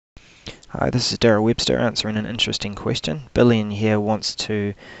Hi, this is Darryl Webster answering an interesting question. Billion here wants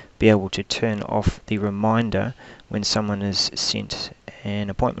to be able to turn off the reminder when someone is sent an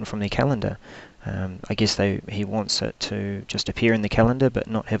appointment from their calendar. I guess he wants it to just appear in the calendar but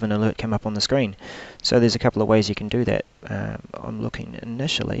not have an alert come up on the screen. So there's a couple of ways you can do that. I'm looking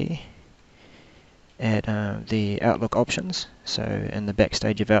initially at the Outlook options. So in the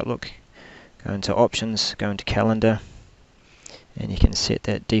backstage of Outlook, go into options, go into calendar, and you can set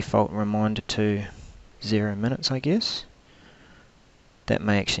that default reminder to 0 minutes, I guess. That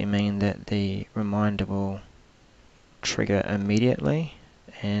may actually mean that the reminder will trigger immediately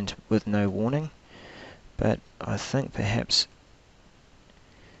and with no warning, but I think perhaps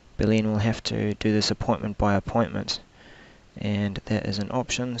Billion will have to do this appointment by appointment, and that is in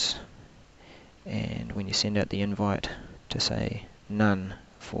options, and when you send out the invite, to say none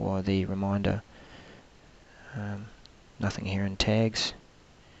for the reminder. Nothing here in tags.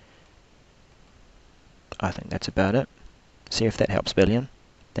 I think that's about it. See if that helps, Billion.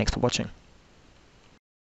 Thanks for watching.